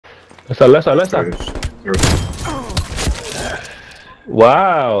Left side.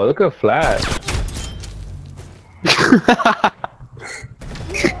 Wow, look at Flash.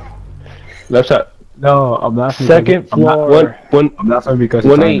 Left side. No, I'm not. Second floor. I'm not sorry because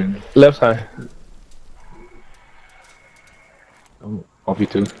 1-8. Left side. Oh, off you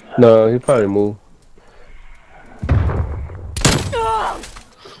too. No, he probably moved.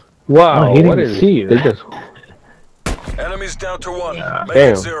 Wow, Oh, he what didn't is see you. They just Enemies down to 1. Make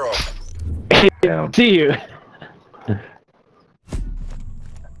damn. it 0. Damn. See you.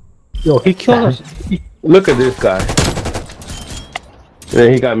 Yo, he killed us. Look at this guy. Yeah,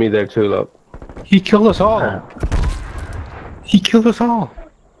 he got me there too, look. He killed us all. He killed us all.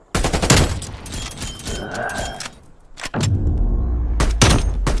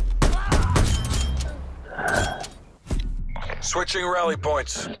 Switching rally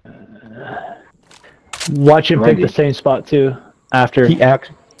points. Watch him pick Randy. the same spot too. After. He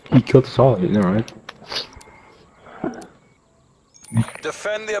killed us all. Isn't that right?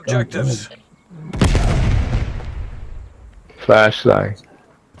 Defend the objectives. Flashlight.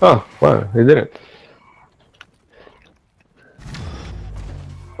 Oh, wow, he didn't.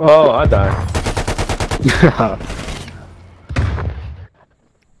 Oh, I died.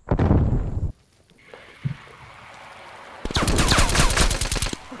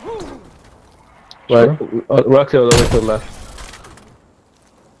 Right, Roxy all the way to the left.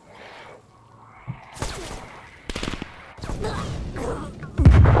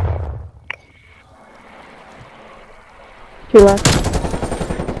 To your left.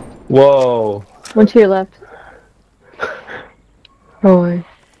 Whoa. One to your left. Oh,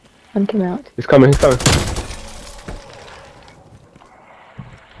 one came out. He's coming.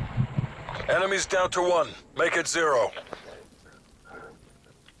 Enemies down to 1. Make it 0.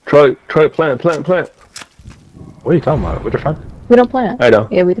 Troy, plant. What are you talking about? What the fuck? We don't plant. I know.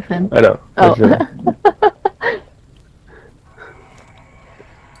 Yeah, we defend. I know. Oh.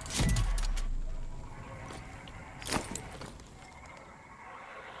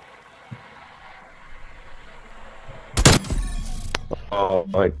 Oh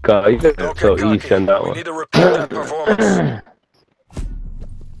my god, you guys are so easy on that We one. need to repeat that performance.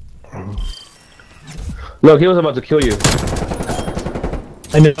 Look, he was about to kill you.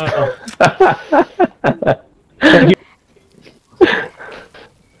 I know.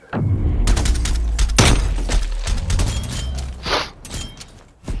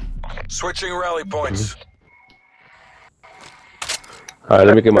 Switching rally points. Alright,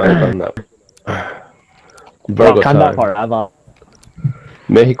 let me get my eyes on that. Virgo Wakanda time. forever.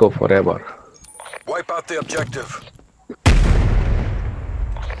 Mexico forever. Wipe out the objective.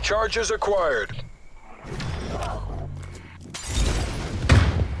 Charges acquired.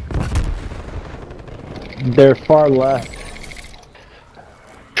 They're far left.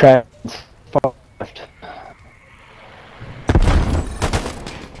 Trans far left.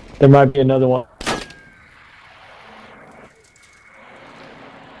 There might be another one.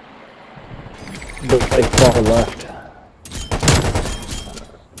 Looks like far left.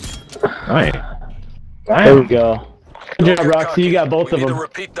 Alright. There we go. Good Don't job, get Roxy. cocky. You got both We of need them. to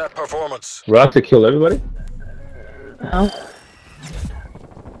repeat that performance. Roxy killed everybody? No.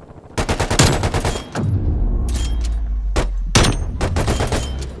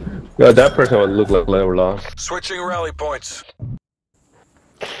 Yeah, that person would look like they were lost. Switching rally points.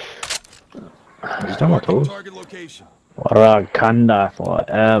 He's talking about toes. Target location. Wakanda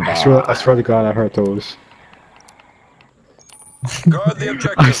forever. I swear to God, I heard toes. Guard the I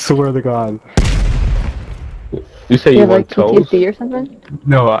objective. swear to God. You say You you have want like toes? PTSD or something?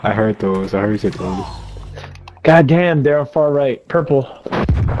 No, I heard those. I heard you say toes. God damn, they're on far right. Purple.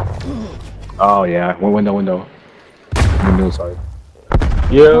 Oh yeah, one window. Window side.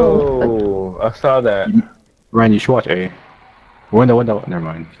 Yo, I saw that. Ryan, you should watch A. Window. Never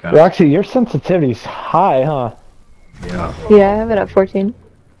mind. Yeah. Roxy, your sensitivity's high, huh? Yeah. Yeah, I have it at 14.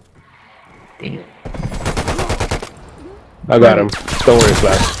 I got him. Don't worry,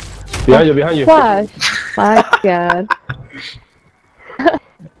 Flash. Behind you. Flash! My god.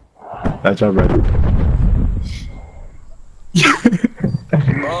 That job ready.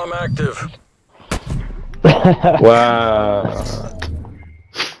 Bomb active. Wow.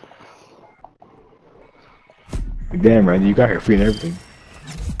 Damn, Randy, you got here free and everything.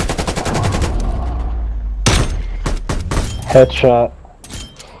 Headshot.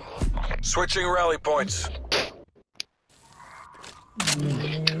 Switching rally points.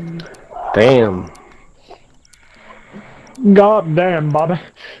 Damn. God damn, Bobby.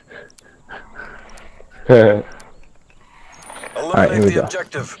 Eliminate here we the go.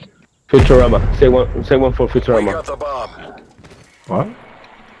 objective. Futurama. Say one for We Futurama. got the bomb. What?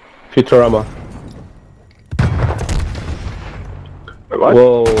 Futurama. Wait, what?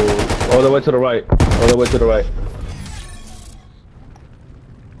 Whoa. All the way to the right. All the way to the right.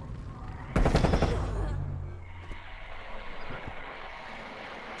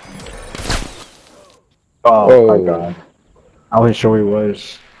 Oh my Oh. god. I wasn't sure who he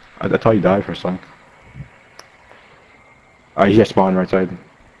was. I thought he died for a second. He just spawned right side.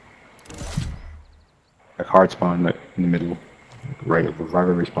 Like hard spawn, like in the middle. Right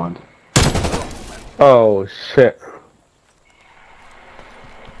where we respawned. Oh shit.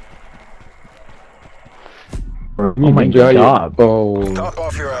 Oh my Yeah, God. Oh. Top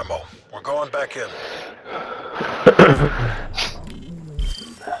off your ammo. We're going back in.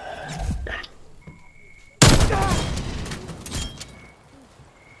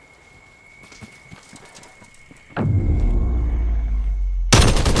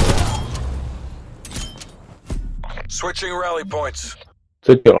 Switching rally points.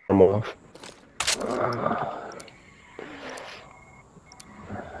 Took your arm off.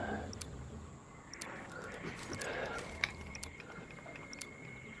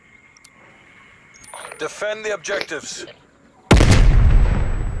 Defend the objectives.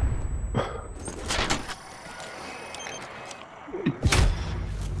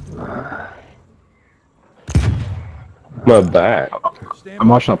 My back. I'm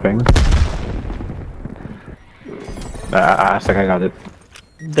watching a ping. I think I got it.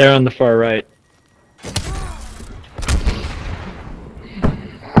 They're on the far right.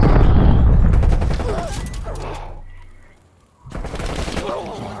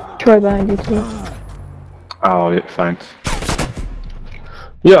 Troy behind you too. Oh, yeah, thanks.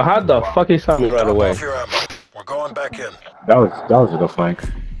 Yo, how the fuck he saw me right Top away? off your ammo. We're going back in. That was a good flank.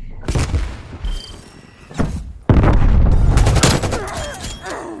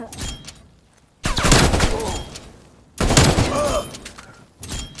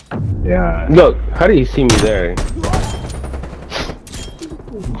 Yeah. Look, how did he see me there? Fucking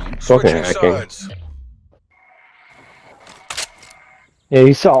Switching hacking. sides. Yeah,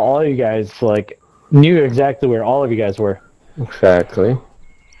 he saw all you guys, like, knew exactly where all of you guys were. Exactly.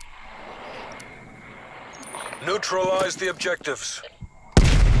 Neutralize the objectives.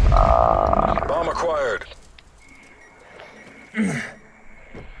 Bomb acquired.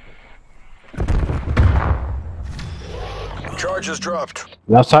 Charges dropped.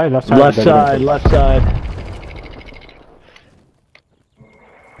 Left side, left side. Left side, left side.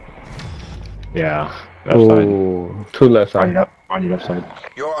 Yeah. Left side. Ooh, two left On side. your, on your left side.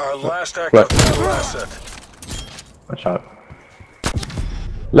 You're our last active battle asset. One shot.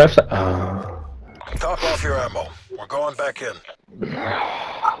 Left side. Top off your ammo. We're going back in.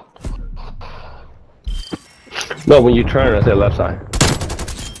 No, when you turn, I said left side.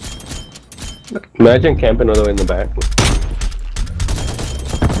 Imagine camping all the way in the back.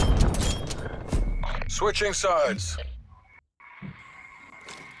 Switching sides.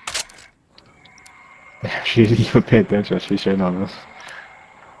 She didn't even pay attention. She's shitting on us.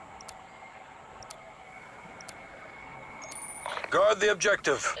 Guard the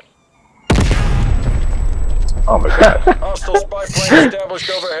objective. Oh my god. Hostile spy plane established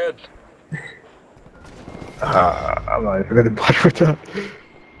overhead. I'm not even gonna bother with that.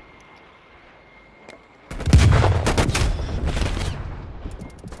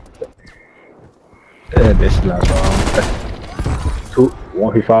 And this last round.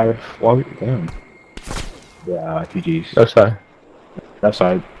 1v5. 1v. Damn. Yeah, GG's. Left side. Left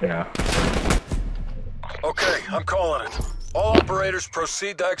side, yeah. Okay, I'm calling it. All operators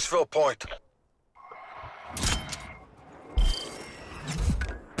proceed to exfil point.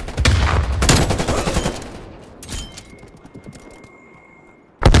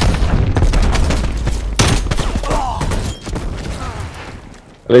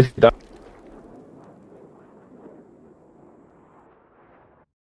 At least he died.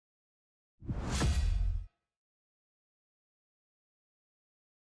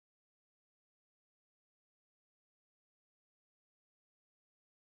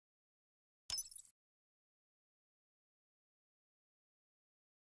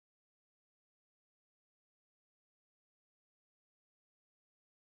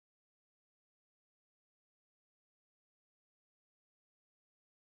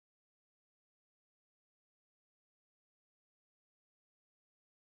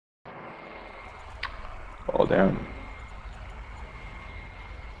 Oh, damn.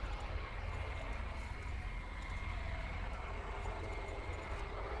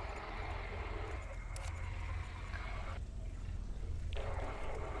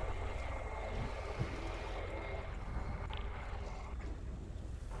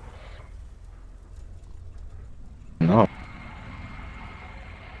 No.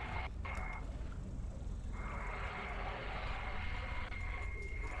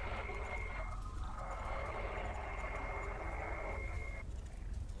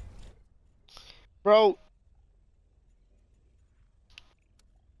 Bro.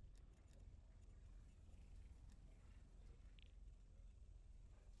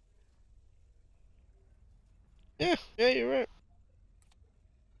 Yeah, you're right.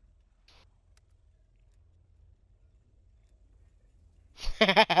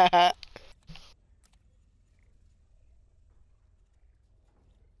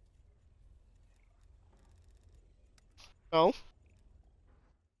 No.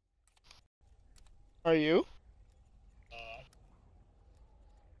 Are you?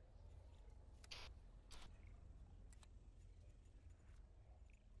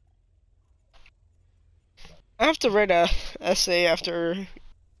 I have to write a essay after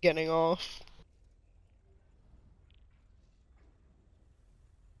getting off.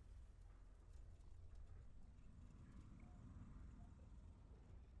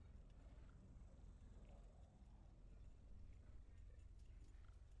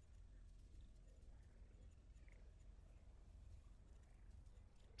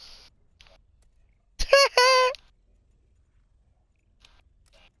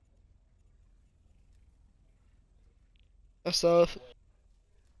 So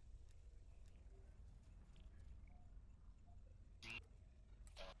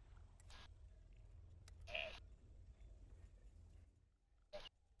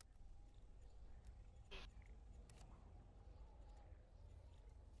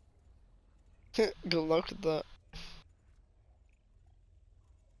good luck with that.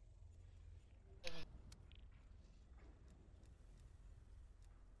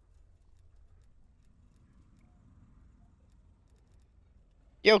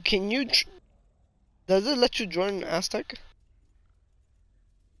 Yo, can you? Does it let you join Aztec?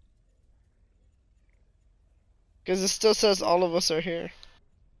 Because it still says all of us are here.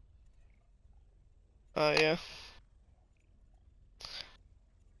 Yeah.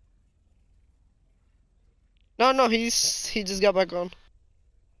 No, he just got back on.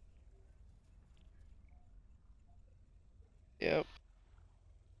 Yep.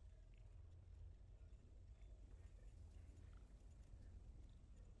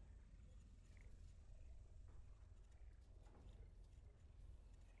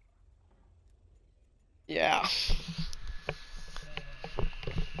 Yeah.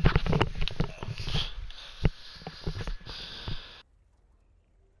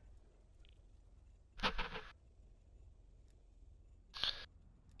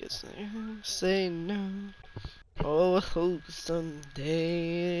 Guess I say no. Oh, I hope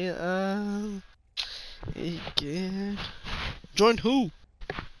someday I'll get. Join who?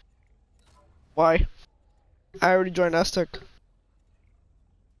 Why? I already joined Aztec.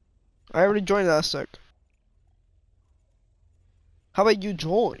 I already joined Aztec. How about you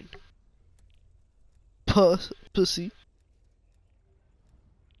join? Pussy.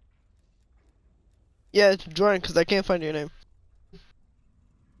 Yeah, join, because I can't find your name.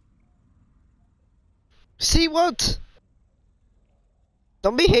 See what?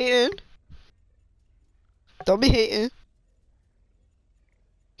 Don't be hating. Don't be hating.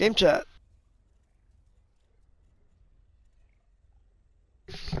 Game chat.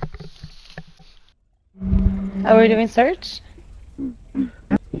 Are we doing search?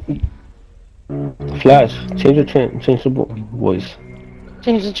 Flash, change change the voice.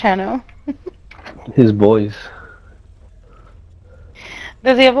 Change the channel. His voice.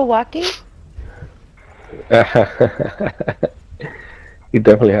 Does he have a walkie? He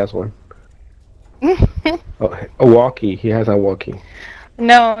definitely has one. Oh, a walkie. He has a walkie.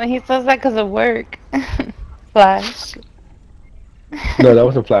 No, he says that because of work. Flash. No, that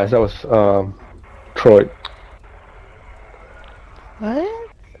wasn't Flash. That was Troy. What?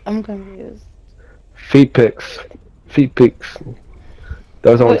 I'm confused. Feet pics. Feet pics.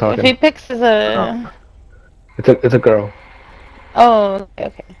 That was the one talking. VPix is a... It's a girl. Oh,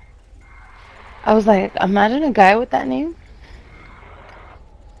 okay. I was like, imagine a guy with that name.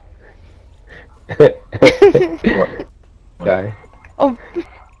 Guy. Oh.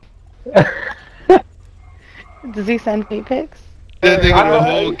 Does he send feet pics? That nigga the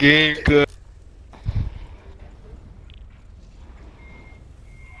whole game good.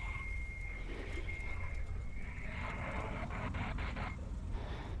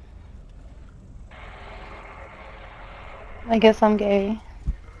 I guess I'm gay.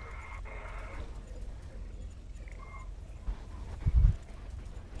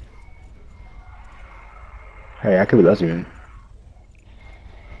 Hey, I could be lesbian.